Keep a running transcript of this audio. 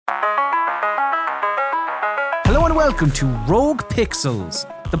and welcome to Rogue Pixels,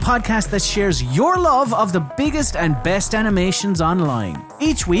 the podcast that shares your love of the biggest and best animations online.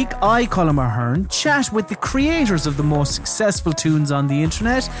 Each week, I, Colin Ahern, chat with the creators of the most successful toons on the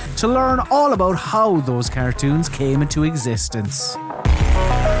internet to learn all about how those cartoons came into existence.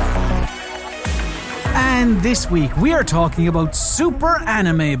 And this week, we are talking about Super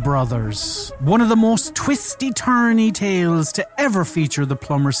Anime Brothers, one of the most twisty-turny tales to ever feature the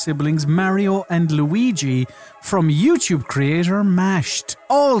plumber siblings Mario and Luigi from YouTube creator Mashed.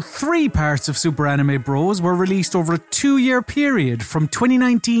 All 3 parts of Super Anime Bros were released over a 2-year period from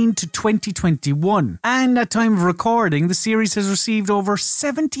 2019 to 2021. And at time of recording, the series has received over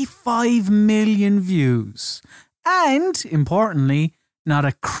 75 million views. And, importantly, not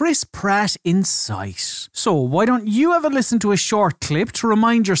a Chris Pratt in sight. So why don't you have a listen to a short clip to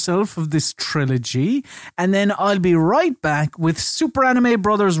remind yourself of this trilogy, and then I'll be right back with Super Anime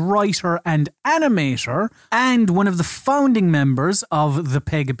Brothers writer and animator, and one of the founding members of the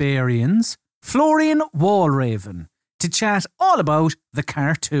Pegbarians, Florian Walraven, to chat all about the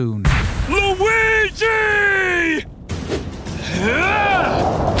cartoon. Luigi!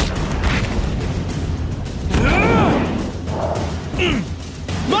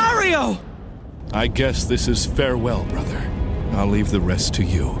 Mario! I guess this is farewell, brother. I'll leave the rest to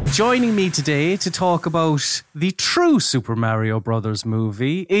you. Joining me today to talk about the true Super Mario Brothers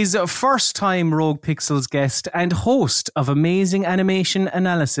movie is a first-time Rogue Pixels guest and host of Amazing Animation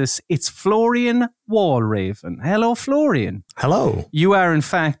Analysis. It's Florian Walraven. Hello, Florian. Hello. You are, in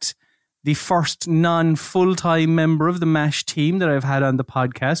fact, the first non-full-time member of the MASH team that I've had on the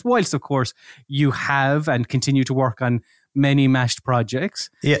podcast, whilst, of course, you have and continue to work on many MASH projects.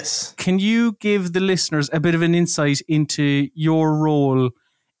 Yes. Can you give the listeners a bit of an insight into your role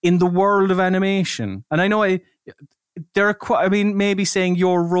in the world of animation? And I know maybe saying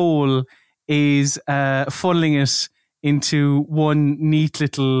your role is funneling it into one neat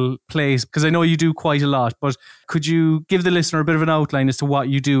little place, because I know you do quite a lot, but could you give the listener a bit of an outline as to what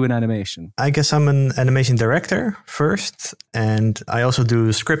you do in animation? I guess I'm an animation director first, and I also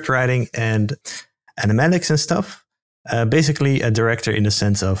do script writing and animatics and stuff. Basically a director in the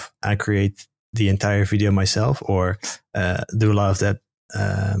sense of I create the entire video myself, or do a lot of that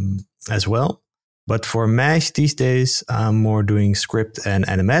as well. But for MASH these days, I'm more doing script and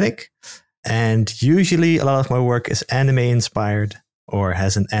animatic. And usually a lot of my work is anime inspired or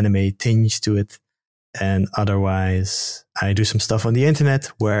has an anime tinge to it. And otherwise, I do some stuff on the internet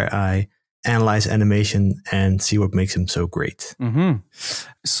where I analyze animation and see what makes them so great. Mm-hmm.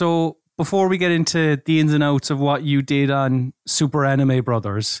 So before we get into the ins and outs of what you did on Super Anime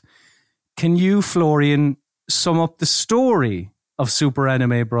Brothers, can you, Florian, sum up the story of Super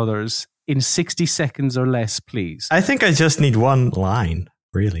Anime Brothers in 60 seconds or less, please? I think I just need one line,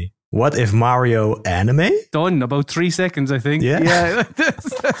 really. What if Mario anime? Done. About 3 seconds, I think. Yeah.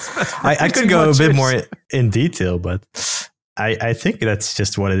 I could go a bit more in detail, but I think that's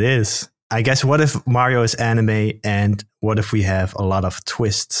just what it is. I guess what if Mario is anime, and what if we have a lot of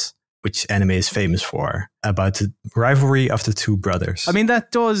twists, which anime is famous for, about the rivalry of the 2 brothers. I mean,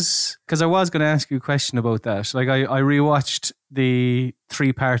 that does, because I was going to ask you a question about that. Like, I rewatched the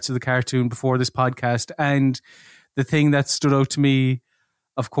 3 parts of the cartoon before this podcast, and the thing that stood out to me,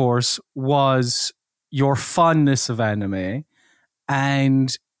 of course, was your fondness of anime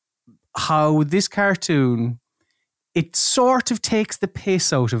and how this cartoon, it sort of takes the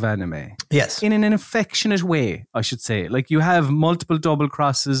piss out of anime. Yes. In an affectionate way, I should say. Like, you have multiple double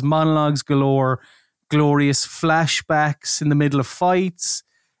crosses, monologues galore, glorious flashbacks in the middle of fights,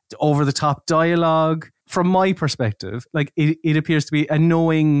 over-the-top dialogue. From my perspective, like, it appears to be a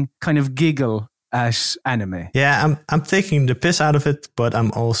knowing kind of giggle at anime. Yeah, I'm taking the piss out of it, but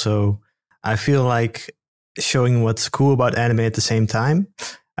I feel like showing what's cool about anime at the same time.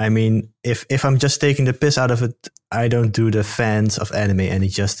 I mean, if I'm just taking the piss out of it, I don't do the fans of anime any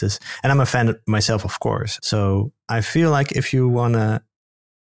justice. And I'm a fan myself, of course. So I feel like if you want to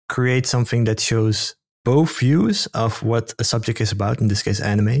create something that shows both views of what a subject is about, in this case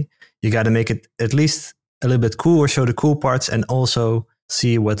anime, you got to make it at least a little bit cool, or show the cool parts, and also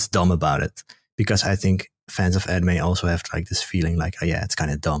see what's dumb about it. Because I think fans of anime also have like this feeling like, oh yeah, it's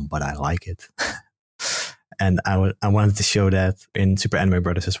kind of dumb, but I like it. And I wanted to show that in Super Anime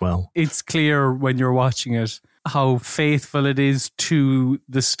Brothers as well. It's clear when you're watching it how faithful it is to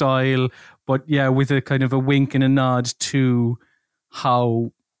the style, but yeah, with a kind of a wink and a nod to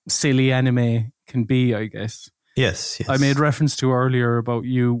how silly anime can be, I guess. Yes. I made reference to earlier about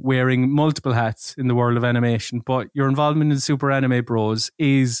you wearing multiple hats in the world of animation, but your involvement in Super Anime Bros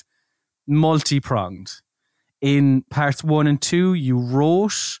is multi-pronged. In parts 1 and 2, you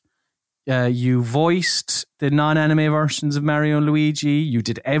wrote, You voiced the non-anime versions of Mario and Luigi. You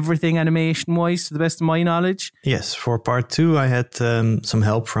did everything animation-wise, to the best of my knowledge. Yes, for part 2, I had some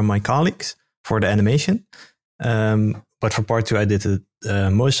help from my colleagues for the animation. But for part 2, I did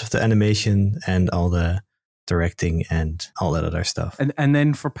most of the animation and all the directing and all that other stuff. And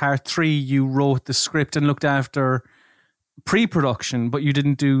then for part 3, you wrote the script and looked after pre-production, but you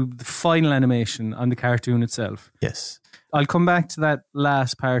didn't do the final animation on the cartoon itself. Yes. I'll come back to that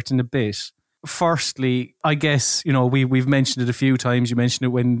last part in a bit. Firstly, I guess, we've mentioned it a few times. You mentioned it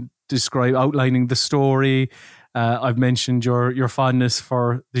when outlining the story. I've mentioned your fondness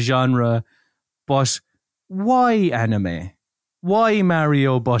for the genre. But why anime? Why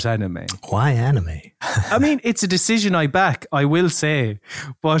Mario but anime? Why anime? I mean, it's a decision I back, I will say.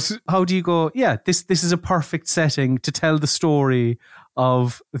 But how do you go, this is a perfect setting to tell the story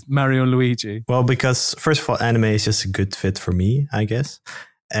of Mario and Luigi? Well, because first of all, anime is just a good fit for me, I guess.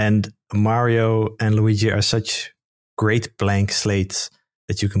 And Mario and Luigi are such great blank slates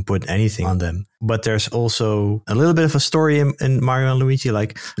that you can put anything on them. But there's also a little bit of a story in Mario and Luigi.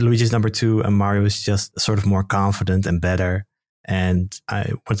 Like Luigi's number 2 and Mario is just sort of more confident and better. And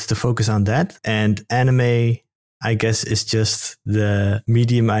I wanted to focus on that. And anime, I guess, is just the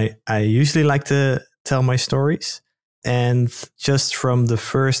medium I usually like to tell my stories. And just from the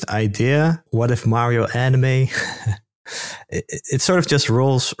first idea, what if Mario anime? it sort of just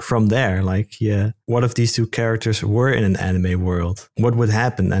rolls from there. Like, what if these two characters were in an anime world? What would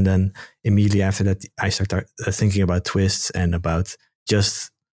happen? And then immediately after that, I started thinking about twists and about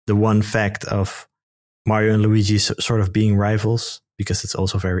just the one fact of Mario and Luigi sort of being rivals, because it's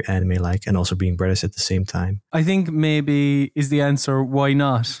also very anime-like, and also being brothers at the same time. I think maybe is the answer, why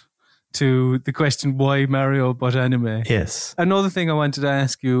not? To the question, why Mario but anime? Yes. Another thing I wanted to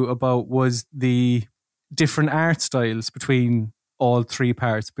ask you about was the different art styles between all 3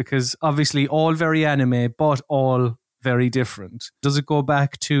 parts, because obviously all very anime, but all very different. Does it go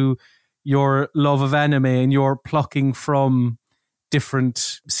back to your love of anime and your plucking from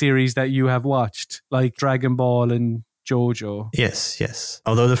different series that you have watched, like Dragon Ball and JoJo? Yes.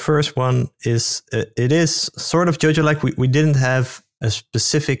 Although the first one is sort of JoJo, like we didn't have a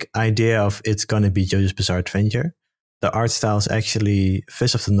specific idea of it's going to be JoJo's Bizarre Adventure. The art style is actually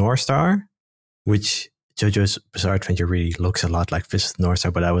Fist of the North Star, which JoJo's Bizarre Adventure really looks a lot like Fist of the North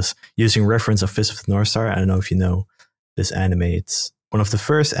Star, but I was using reference of Fist of the North Star. I don't know if you know this anime. It's one of the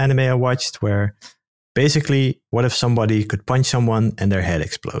first anime I watched where basically, what if somebody could punch someone and their head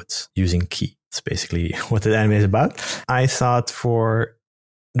explodes using ki? It's basically what the anime is about. I thought for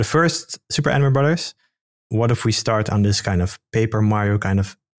the first Super Anime Brothers, what if we start on this kind of Paper Mario, kind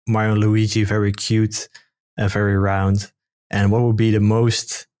of Mario and Luigi, very cute, very round. And what would be the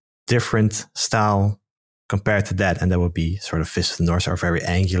most different style compared to that? And that would be sort of Fist of the North Star, very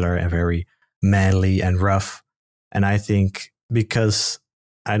angular and very manly and rough. And I think because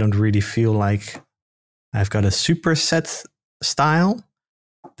I don't really feel like I've got a super set style,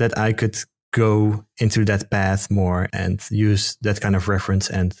 that I could go into that path more and use that kind of reference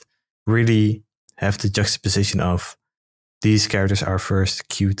and really have the juxtaposition of these characters are first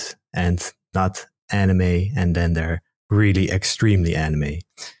cute and not anime, and then they're really extremely anime.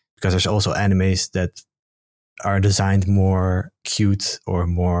 Because there's also animes that are designed more cute or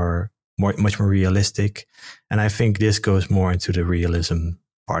much more realistic. And I think this goes more into the realism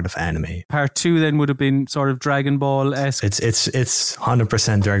part of anime. Part 2 then would have been sort of Dragon Ball-esque. It's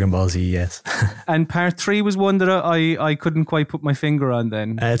 100% Dragon Ball Z, yes. And part 3 was one that I couldn't quite put my finger on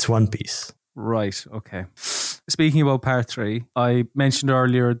then. It's One Piece. Right, okay. Speaking about part 3, I mentioned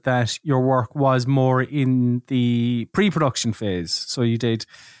earlier that your work was more in the pre-production phase. So you did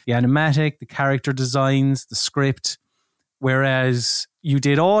the animatic, the character designs, the script, whereas you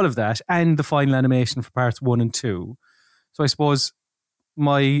did all of that and the final animation for parts 1 and 2. So I suppose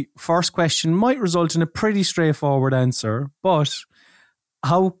my first question might result in a pretty straightforward answer, but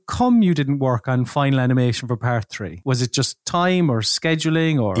how come you didn't work on final animation for part 3? Was it just time or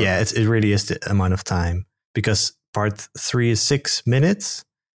scheduling? Or Yeah, it really is the amount of time, because part 3 is 6 minutes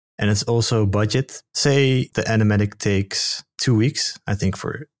and it's also budget. Say the animatic takes 2 weeks. I think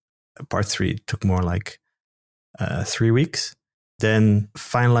for part 3 it took more like 3 weeks. Then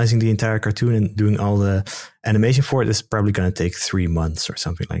finalizing the entire cartoon and doing all the animation for it is probably going to take 3 months or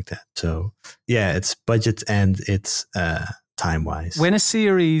something like that. So yeah, it's budget and it's time-wise. When a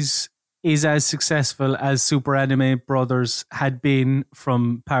series is as successful as Super Anime Brothers had been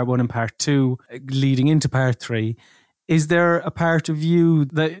from part 1 and part 2 leading into part 3, is there a part of you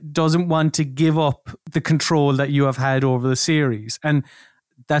that doesn't want to give up the control that you have had over the series? And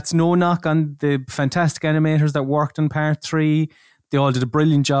that's no knock on the fantastic animators that worked on part 3. They all did a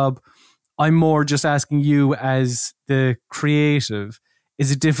brilliant job. I'm more just asking you as the creative,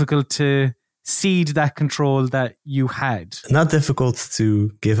 is it difficult to cede that control that you had? Not difficult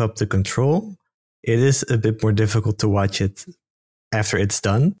to give up the control. It is a bit more difficult to watch it after it's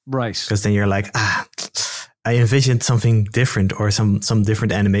done. Right. Because then you're like, I envisioned something different or some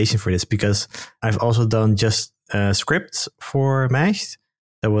different animation for this, because I've also done just scripts for Mashed.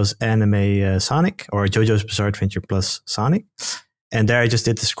 That was anime Sonic, or JoJo's Bizarre Adventure plus Sonic. And there I just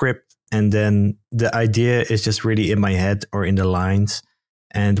did the script, and then the idea is just really in my head or in the lines.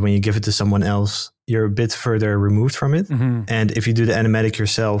 And when you give it to someone else, you're a bit further removed from it. Mm-hmm. And if you do the animatic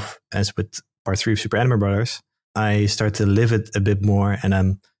yourself, as with part 3 of Super Anime Brothers, I start to live it a bit more, and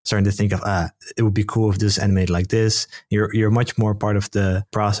I'm starting to think of, it would be cool if this is animated like this. You're much more part of the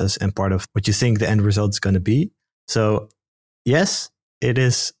process and part of what you think the end result is going to be. So yes, it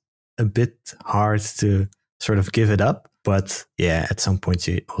is a bit hard to sort of give it up. But yeah, at some point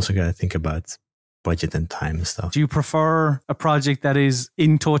you also got to think about budget and time and stuff. Do you prefer a project that is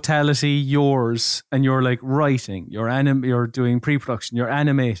in totality yours, and you're like writing, you're doing pre-production, you're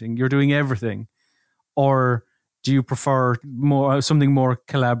animating, you're doing everything? Or do you prefer something more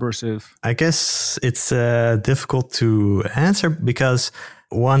collaborative? I guess it's difficult to answer because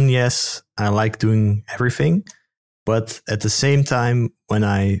one, yes, I like doing everything. But at the same time, when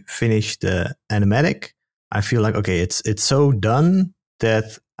I finish the animatic, I feel like, okay, it's so done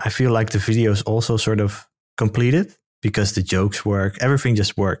that I feel like the video is also sort of completed because the jokes work. Everything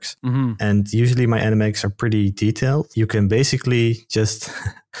just works. Mm-hmm. And usually my animatics are pretty detailed. You can basically just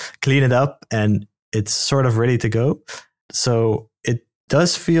clean it up and it's sort of ready to go. So it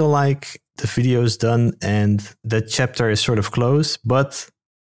does feel like the video is done and that chapter is sort of closed. But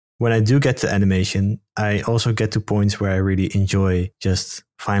when I do get to animation, I also get to points where I really enjoy just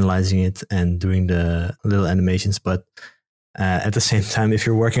finalizing it and doing the little animations. But at the same time, if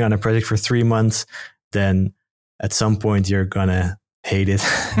you're working on a project for 3 months, then at some point you're going to hate it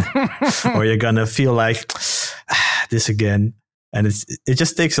or you're going to feel like this again. And it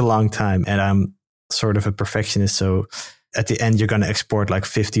just takes a long time. And I'm sort of a perfectionist. So at the end, you're going to export like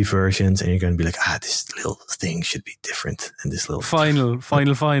 50 versions and you're going to be like, this little thing should be different. And this little final,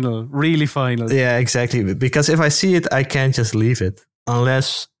 really final. Yeah, exactly. Because if I see it, I can't just leave it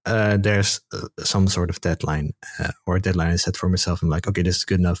unless there's some sort of deadline or a deadline I set for myself. I'm like, okay, this is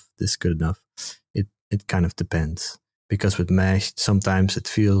good enough. This is good enough. It kind of depends. Because with Mashed, sometimes it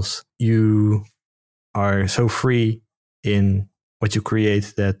feels you are so free in what you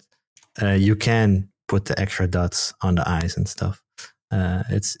create that you can put the extra dots on the eyes and stuff.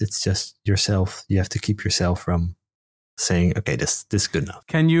 It's just yourself. You have to keep yourself from saying, okay, this is good enough.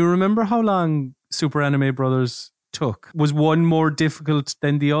 Can you remember how long Super Anime Brothers took? Was one more difficult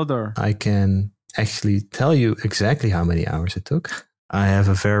than the other? I can actually tell you exactly how many hours it took. I have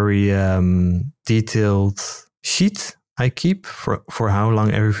a very detailed sheet I keep for how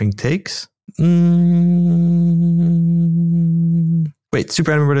long everything takes. Wait,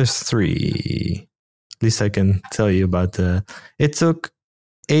 Super Anime Brothers 3. At least I can tell you about it took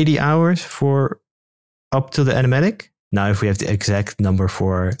 80 hours for up to the animatic. Now, if we have the exact number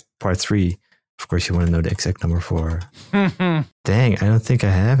for part 3, of course you want to know the exact number for. Dang, I don't think I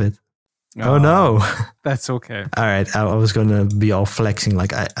have it. Oh no. That's okay. All right, I was going to be all flexing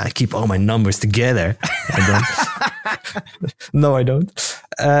like I keep all my numbers together. And then, no, I don't.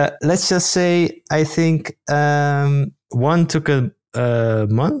 Let's just say I think one took a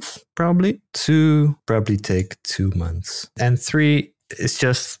month, probably. 2 probably take 2 months. And 3 is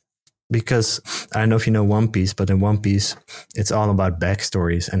just because I don't know if you know One Piece, but in One Piece, it's all about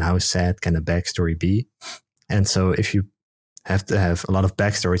backstories and how sad can a backstory be. And so if you have to have a lot of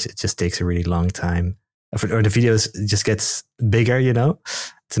backstories, it just takes a really long time. Or the videos just gets bigger,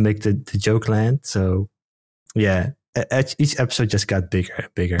 to make the joke land. So yeah, each episode just got bigger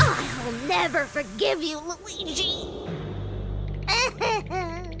and bigger. I'll never forgive you, Luigi.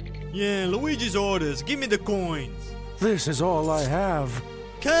 Yeah, Luigi's orders. Give me the coins. This is all I have.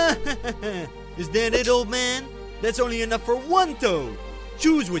 Is that it, old man? That's only enough for one toad.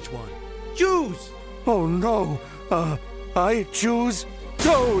 Choose which one. Choose. Oh no. I choose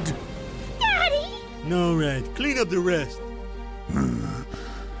Toad. Daddy! No, right. Clean up the rest.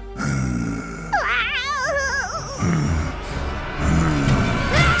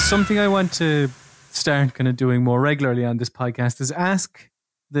 Something I want to start kind of doing more regularly on this podcast is ask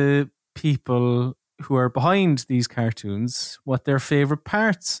the people who are behind these cartoons what their favorite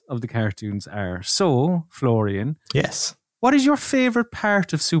parts of the cartoons are. So, Florian. Yes. What is your favorite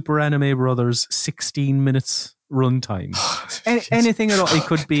part of Super Anime Brothers' 16 minutes runtime? Anything at all. It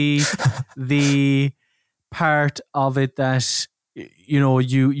could be the part of it that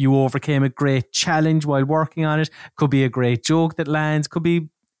you overcame a great challenge while working on it. Could be a great joke that lands. Could be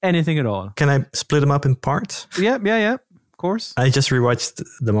anything at all. Can I split them up in parts? Yeah. Of course. I just rewatched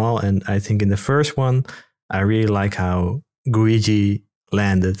them all, and I think in the first one, I really like how Guigi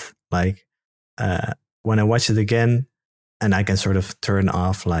landed. Like when I watch it again, and I can sort of turn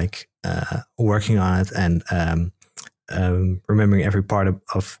off like working on it and remembering every part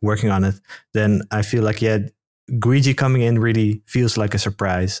of working on it, then I feel like, yeah, Guigi coming in really feels like a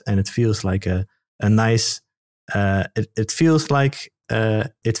surprise, and it feels like a nice, it feels like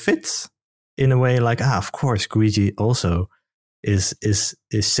it fits in a way, like, of course, Guigi also is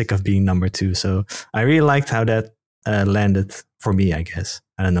sick of being number 2. So I really liked how that landed for me, I guess.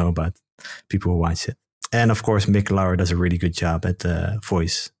 I don't know about people who watch it. And of course, Mick Lauer does a really good job at the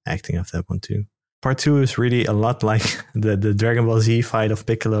voice acting of that one too. Part 2 is really a lot like the Dragon Ball Z fight of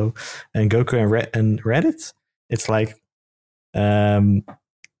Piccolo and Goku and Reddit. It's like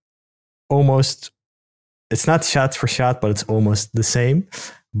almost, it's not shot for shot, but it's almost the same.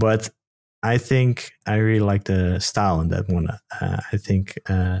 But I think I really like the style in that one. I think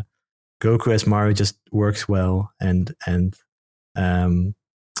Goku as Mario just works well, and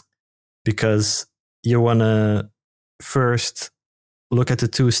because you want to first look at the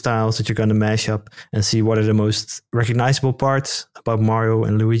two styles that you're going to mash up and see what are the most recognizable parts about Mario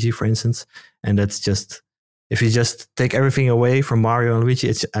and Luigi, for instance. And that's just, if you just take everything away from Mario and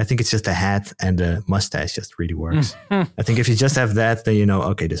Luigi, I think it's just the hat and the mustache just really works. I think if you just have that, then you know,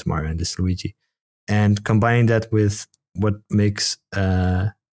 okay, this is Mario and this is Luigi. And combining that with what makes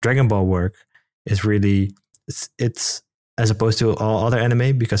Dragon Ball work is really, it's as opposed to all other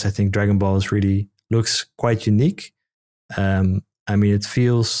anime, because I think Dragon Ball looks quite unique. I mean, it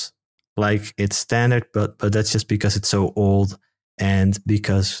feels like it's standard, but that's just because it's so old and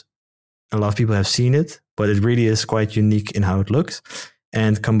because a lot of people have seen it, but it really is quite unique in how it looks.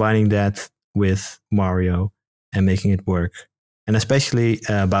 And combining that with Mario and making it work. And especially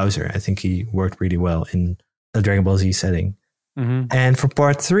Bowser, I think he worked really well in a Dragon Ball Z setting. Mm-hmm. And for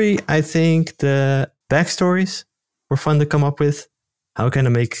part 3, I think the backstories were fun to come up with. How can I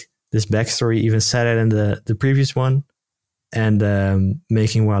make this backstory even sadder than the previous one? And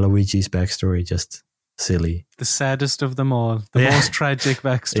making Waluigi's backstory just silly. The saddest of them all. The most tragic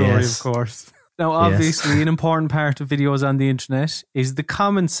backstory, yes. Of course. Now, obviously, yes. An important part of videos on the internet is the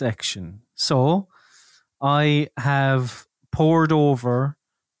comment section. So, I have poured over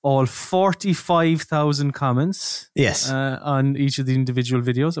all 45,000 comments on each of the individual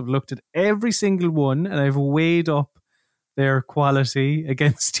videos. I've looked at every single one and I've weighed up their quality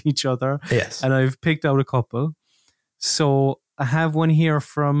against each other. Yes. And I've picked out a couple. So I have one here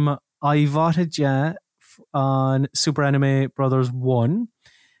from Ivotaja on Super Anime Brothers 1.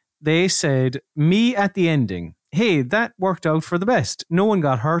 They said, me at the ending. Hey, that worked out for the best. No one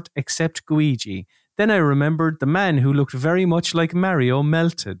got hurt except Guigi. Then I remembered the man who looked very much like Mario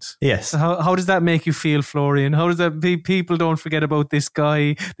melted. Yes. So how does that make you feel, Florian? How does that be? People don't forget about this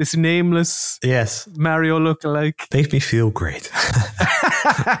guy, this nameless Mario lookalike. Makes me feel great.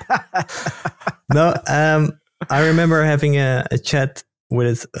 No, I remember having a chat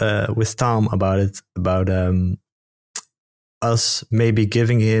with Tom about it, about us maybe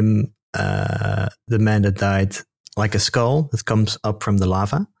giving him the man that died like a skull that comes up from the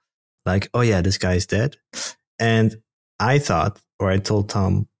lava. Like, oh yeah, this guy's dead. And I thought, or I told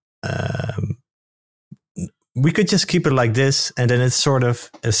Tom, we could just keep it like this, and then it's sort of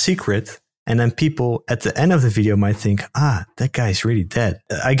a secret. And then people at the end of the video might think, that guy's really dead.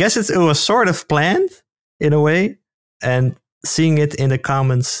 I guess it was sort of planned in a way. And seeing it in the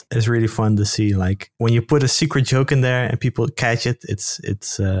comments is really fun to see. Like when you put a secret joke in there and people catch it, it's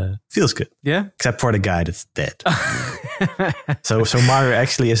feels good. Yeah. Except for the guy that's dead. So Mario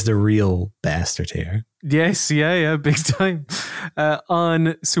actually is the real bastard here. Yes, yeah, big time.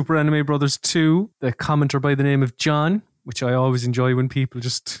 On Super Anime Brothers 2, the commenter by the name of John, which I always enjoy when people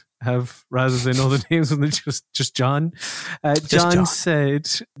just have rather than other names when it's just John. John said,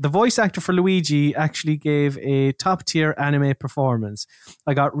 the voice actor for Luigi actually gave a top tier anime performance.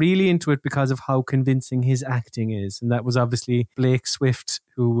 I got really into it because of how convincing his acting is. And that was obviously Blake Swift,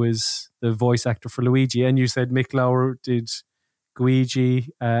 who was the voice actor for Luigi. And you said Mick Lauer did Luigi,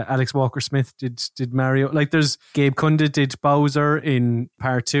 Alex Walker-Smith did Mario. Like there's Gabe Kunda did Bowser in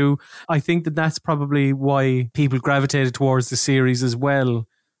part 2. I think that's probably why people gravitated towards the series as well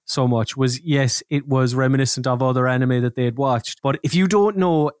so much, was yes, it was reminiscent of other anime that they had watched. But if you don't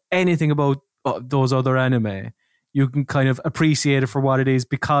know anything about those other anime, you can kind of appreciate it for what it is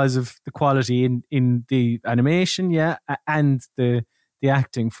because of the quality in the animation, and the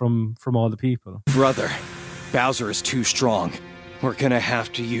acting from all the people. Brother, Bowser is too strong. we're gonna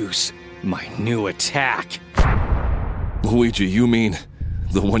have to use my new attack. Luigi, you mean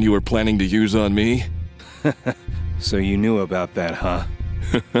the one you were planning to use on me? So you knew about that, huh?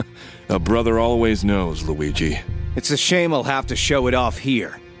 A brother always knows, Luigi. It's a shame I'll have to show it off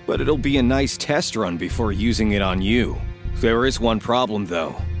here, but it'll be a nice test run before using it on you. There is one problem,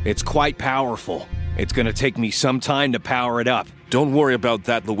 though. It's quite powerful. It's gonna take me some time to power it up. Don't worry about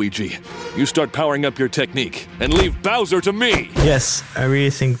that, Luigi. You start powering up your technique and leave Bowser to me! Yes, I really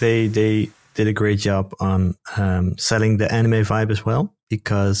think they did a great job on selling the anime vibe as well,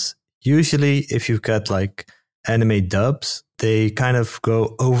 because usually if you've got like anime dubs, they kind of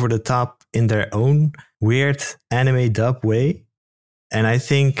go over the top in their own weird anime dub way. And I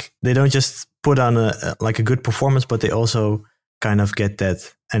think they don't just put on a good performance, but they also kind of get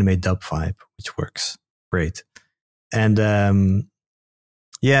that anime dub vibe, which works great. And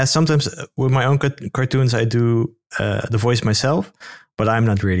sometimes with my own cartoons, I do the voice myself, but I'm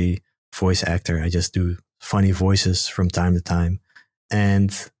not really a voice actor. I just do funny voices from time to time.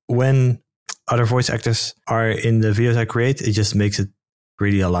 And when other voice actors are in the videos I create, it just makes it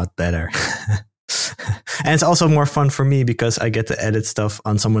really a lot better. And it's also more fun for me because I get to edit stuff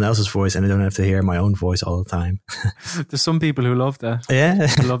on someone else's voice and I don't have to hear my own voice all the time. There's some people who love that. Yeah.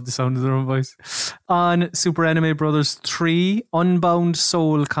 Who love the sound of their own voice. On Super Anime Brothers 3, Unbound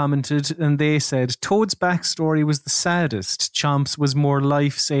Soul commented and they said, Toad's backstory was the saddest. Chomp's was more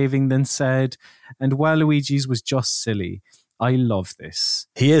life-saving than sad. And Waluigi's was just silly. I love this.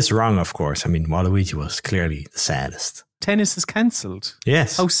 He is wrong, of course. I mean, Waluigi was clearly the saddest. Tennis is cancelled.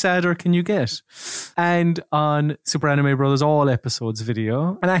 Yes. How sadder can you get? And on Super Anime Brothers All Episodes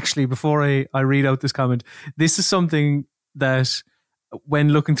video, and actually before I read out this comment, this is something that when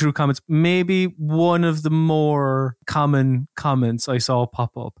looking through comments, maybe one of the more common comments I saw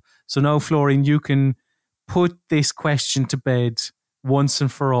pop up. So now, Florian, you can put this question to bed once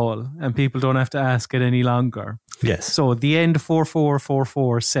and for all, and people don't have to ask it any longer. Yes. So the end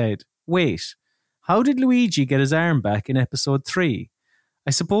 4444 said, wait, how did Luigi get his arm back in episode 3? I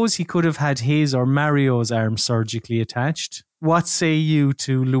suppose he could have had his or Mario's arm surgically attached. What say you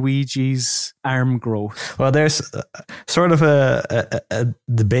to Luigi's arm growth? Well, there's sort of a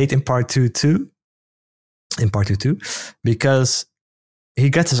debate in part 2 too. In part 2 too, because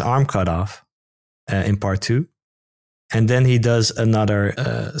he gets his arm cut off in part 2. And then he does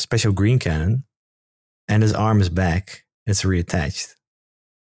another special green cannon and his arm is back. It's reattached.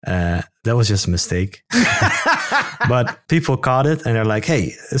 That was just a mistake. But people caught it and they're like,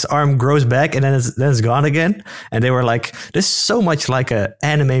 hey, his arm grows back and then it's gone again. And they were like, this is so much like an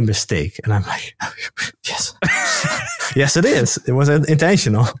anime mistake. And I'm like, yes. Yes, it is. It was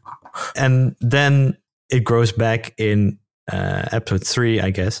intentional. And then it grows back in episode 3, I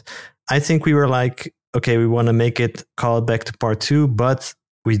guess. I think we were like, okay, we want to make it call back to part 2, but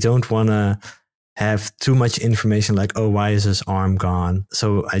we don't want to have too much information like, oh, why is his arm gone?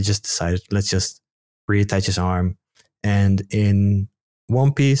 So I just decided, let's just reattach his arm. And in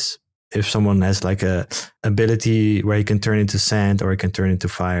One Piece, if someone has like a ability where he can turn into sand or he can turn into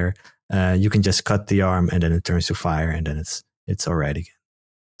fire, you can just cut the arm and then it turns to fire and then it's all right again.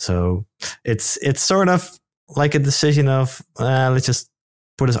 So it's sort of like a decision of let's just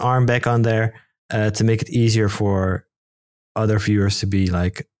put his arm back on there to make it easier for other viewers to be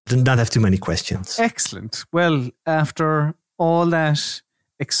like, not have too many questions. Excellent. Well, after all that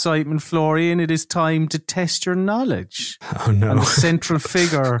excitement, Florian, it is time to test your knowledge. Oh no. On the central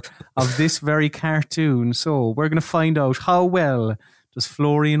figure of this very cartoon. So we're going to find out how well does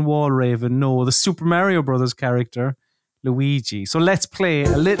Florian Walraven know the Super Mario Brothers character Luigi. So let's play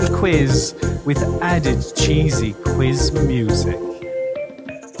a little quiz with added cheesy quiz music.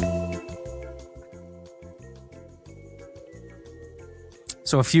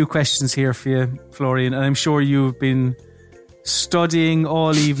 So a few questions here for you, Florian, and I'm sure you've been studying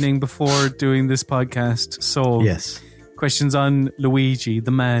all evening before doing this podcast. So yes. Questions on Luigi,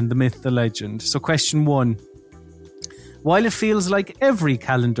 the man, the myth, the legend. So question 1. While it feels like every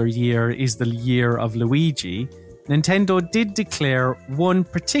calendar year is the year of Luigi, Nintendo did declare one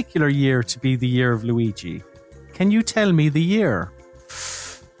particular year to be the year of Luigi. Can you tell me the year?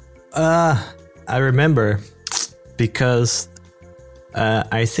 I remember because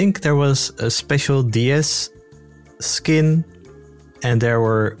I think there was a special DS skin and there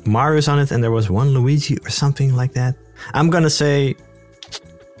were Marios on it and there was one Luigi or something like that. I'm going to say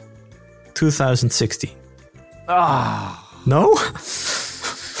 2016. Ah. No?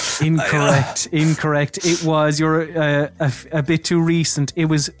 Incorrect. It was, you're a bit too recent. It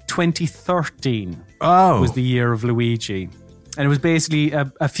was 2013. Oh. Was the year of Luigi. And it was basically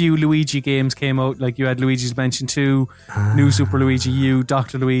a few Luigi games came out. Like you had Luigi's Mansion 2, New Super Luigi U,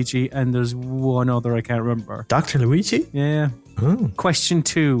 Dr. Luigi, and there's one other I can't remember. Dr. Luigi? Yeah. Oh. Question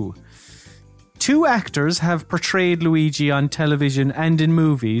 2. 2 actors have portrayed Luigi on television and in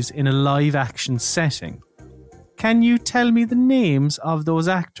movies in a live action setting. Can you tell me the names of those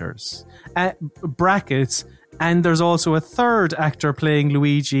actors? Brackets. And there's also a third actor playing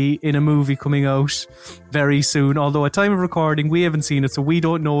Luigi in a movie coming out very soon. Although at time of recording, we haven't seen it, so we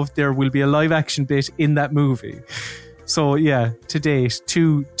don't know if there will be a live action bit in that movie. So yeah, to date,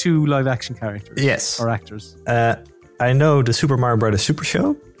 two live action characters. Yes. Or actors. I know the Super Mario Brothers Super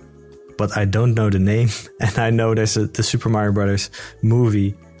Show, but I don't know the name. And I know there's the Super Mario Brothers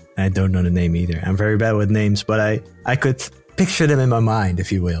movie. I don't know the name either. I'm very bad with names, but I could picture them in my mind,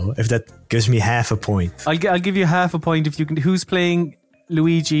 if you will, if that gives me half a point. I'll give you half a point if you can. Who's playing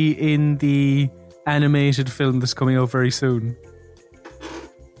Luigi in the animated film that's coming out very soon?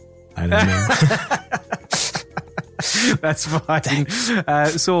 I don't know. That's fine.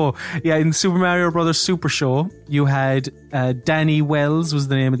 So, yeah, in the Super Mario Brothers Super Show, you had Danny Wells was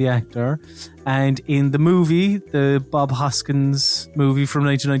the name of the actor. And in the movie, the Bob Hoskins movie from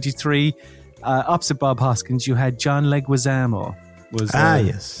 1993, opposite Bob Hoskins, you had John Leguizamo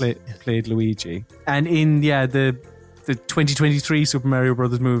played Luigi. And in the 2023 Super Mario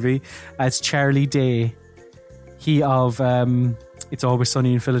Brothers movie, as Charlie Day, he of It's Always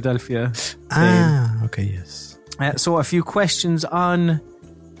Sunny in Philadelphia. Okay, yes. So a few questions on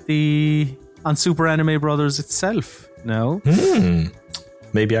Super Anime Brothers itself. No?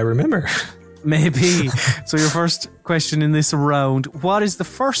 Maybe I remember. Maybe. So your first question in this round: what is the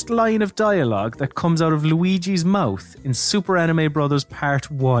first line of dialogue that comes out of Luigi's mouth in Super Anime Brothers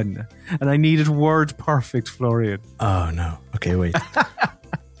Part 1? And I need it word perfect, Florian. Oh no. Okay, wait.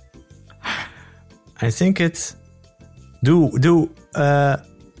 I think it's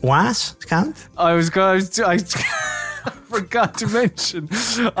was count? I forgot to mention.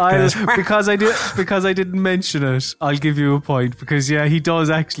 Because I didn't mention it, I'll give you a point because he does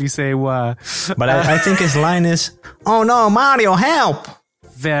actually say wah. But I think his line is, "Oh no, Mario, help!"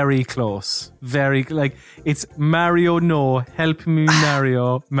 Very close. Very it's Mario, no, help me,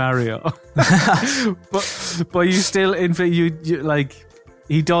 Mario. but you still you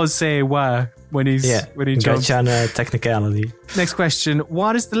he does say wah when he jumps. Gotcha on a technicality. Next question.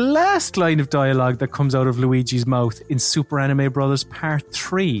 What is the last line of dialogue that comes out of Luigi's mouth in Super Anime Brothers Part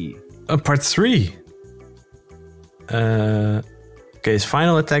 3? Part 3? Okay, his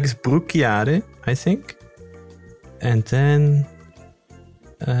final attack is Bruciare, I think. And then...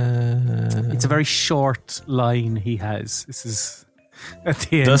 it's a very short line he has. This is at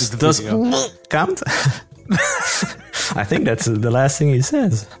the end of the video. Does count? I think that's the last thing he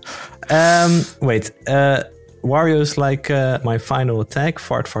says. Wait. Wario's like my final attack.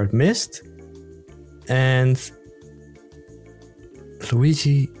 Fart missed. And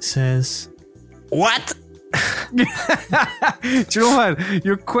Luigi says, "What?" Do you know what?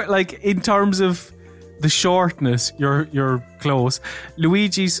 You're quite in terms of the shortness. You're close.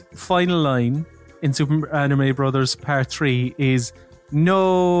 Luigi's final line in Super Anime Brothers Part 3 is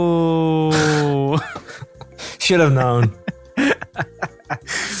 "No." Should have known.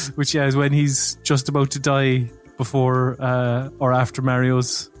 Which is when he's just about to die before or after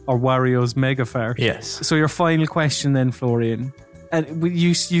Wario's mega fart. Yes. So your final question then, Florian, and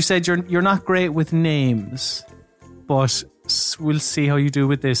you said you're not great with names, but we'll see how you do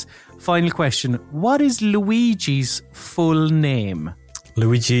with this. Final question: what is Luigi's full name?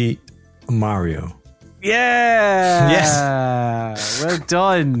 Luigi Mario. Yeah. Yes. Well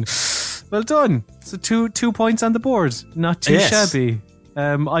done. Well done. So two points on the board. Not too shabby.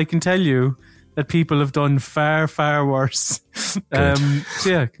 I can tell you that people have done far, far worse.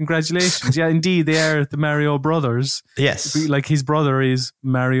 So congratulations. Yeah, indeed, they are the Mario brothers. Yes. Like his brother is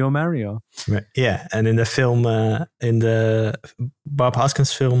Mario. Yeah, and in the film, in the Bob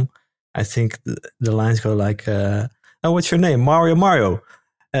Hoskins film, I think the lines go like, "Oh, what's your name? Mario.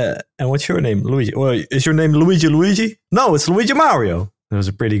 And what's your name? Luigi. Well, is your name Luigi? No, it's Luigi Mario." That was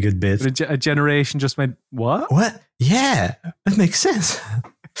a pretty good bit. But a generation just went, what? What? Yeah, that makes sense.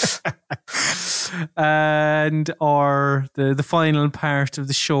 And the final part of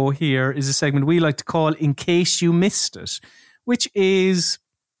the show here is a segment we like to call "In Case You Missed It," which is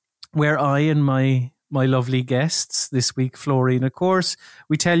where I and my lovely guests this week, Florian, of course,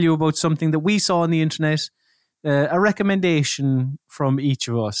 we tell you about something that we saw on the internet, a recommendation from each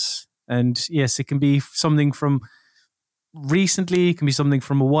of us. And yes, it can be something from recently, it can be something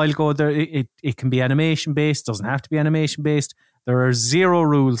from a while ago. It can be animation based, doesn't have to be animation based. There are zero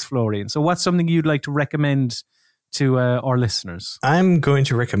rules, Florian. So what's something you'd like to recommend to our listeners? I'm going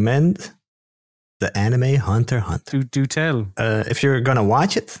to recommend the anime Hunter x Hunter. Do tell. If you're going to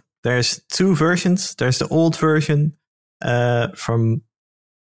watch it, there's two versions. There's the old version from,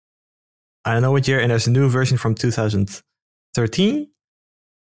 I don't know what year, and there's a new version from 2013.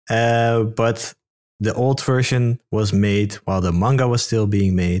 But the old version was made while the manga was still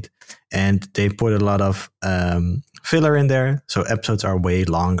being made, and they put a lot of filler in there, so episodes are way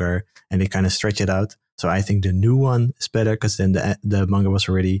longer, and they kind of stretch it out. So I think the new one is better, because then the manga was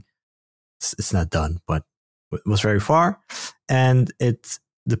already, it's not done, but it was very far, and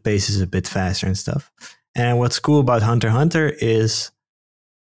the pace is a bit faster and stuff. And what's cool about Hunter x Hunter is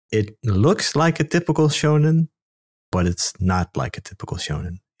it looks like a typical shonen, but it's not like a typical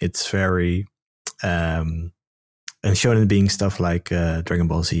shonen. It's very, and shonen being stuff like Dragon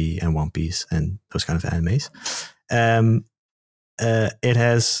Ball Z and One Piece and those kind of animes. It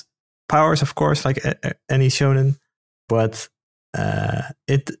has powers, of course, like any shonen, but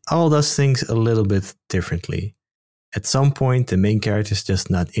it all does things a little bit differently. At some point, the main character is just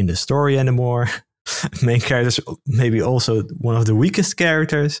not in the story anymore. Main character is maybe also one of the weakest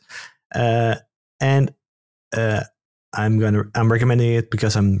characters, and I'm recommending it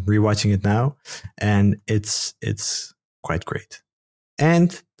because I'm rewatching it now, and it's quite great.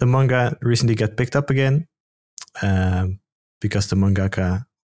 And the manga recently got picked up again, because the mangaka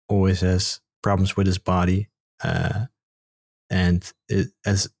always has problems with his body, and it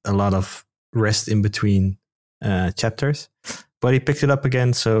has a lot of rest in between chapters. But he picked it up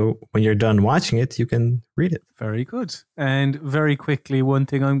again, so when you're done watching it, you can read it. Very good. And very quickly, one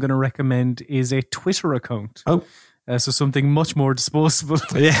thing I'm going to recommend is a Twitter account. Oh. So something much more disposable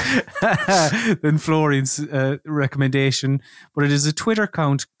than Florian's recommendation. But it is a Twitter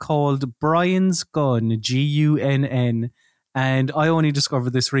account called Brian's Gun, Gunn. And I only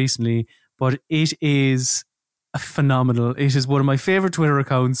discovered this recently, but it is phenomenal. It is one of my favorite Twitter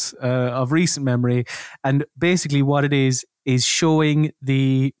accounts of recent memory. And basically what it is showing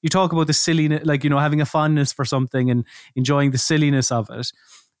you talk about the silliness, like, having a fondness for something and enjoying the silliness of it.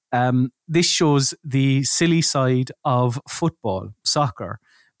 This shows the silly side of football, soccer,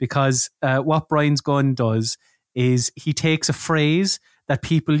 because what Brian's Gun does is he takes a phrase that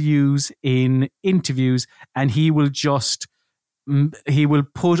people use in interviews, and he will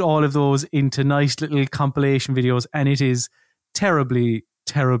put all of those into nice little compilation videos, and it is terribly,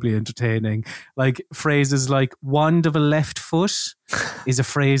 terribly entertaining. Like phrases like "wand of a left foot" is a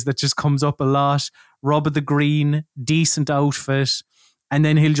phrase that just comes up a lot. "Rub of the green," "decent outfit," and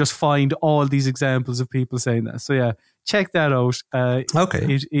then he'll just find all these examples of people saying that. So yeah, check that out.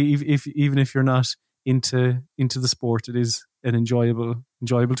 Okay. Even if you're not into the sport, it is an enjoyable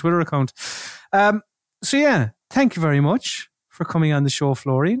Twitter account. So yeah, thank you very much for coming on the show,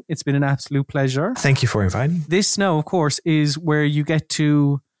 Florian. It's been an absolute pleasure. Thank you for inviting. This now, of course, is where you get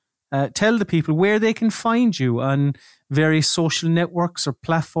to tell the people where they can find you on various social networks or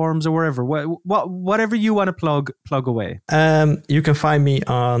platforms or wherever. Whatever you want to plug away. You can find me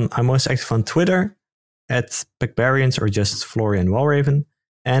I'm most active on Twitter at Pegbarians or just Florian Walraven.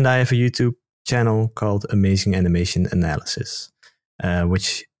 And I have a YouTube channel called Amazing Animation Analysis,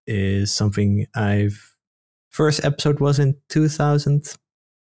 which is something first episode was in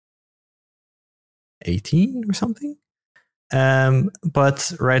 2018 or something.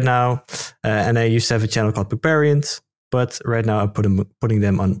 But right now, and I used to have a channel called Pegbarians, but right now I'm putting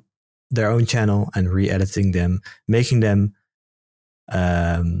them on their own channel and re-editing them, making them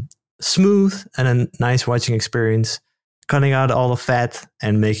smooth and a nice watching experience, cutting out all the fat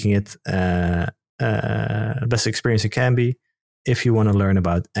and making it the best experience it can be if you want to learn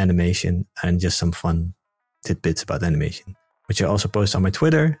about animation and just some fun tidbits about animation, which I also post on my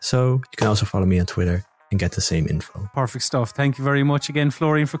Twitter. So you can also follow me on Twitter and get the same info. Perfect stuff. Thank you very much again,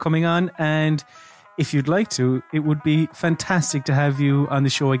 Florian, for coming on. And if you'd like to, it would be fantastic to have you on the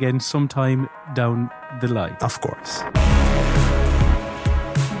show again sometime down the line. Of course.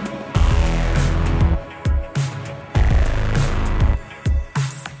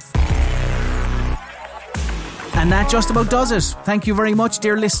 And that just about does it. Thank you very much,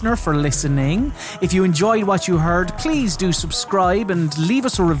 dear listener, for listening. If you enjoyed what you heard, please do subscribe and leave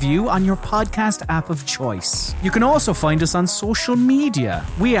us a review on your podcast app of choice. You can also find us on social media.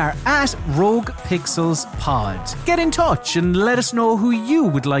 We are at Rogue Pixels Pod. Get in touch and let us know who you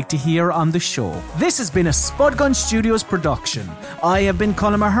would like to hear on the show. This has been a Spudgun Studios production. I have been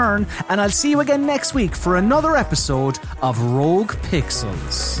Colin Mahern, and I'll see you again next week for another episode of Rogue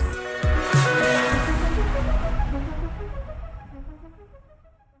Pixels.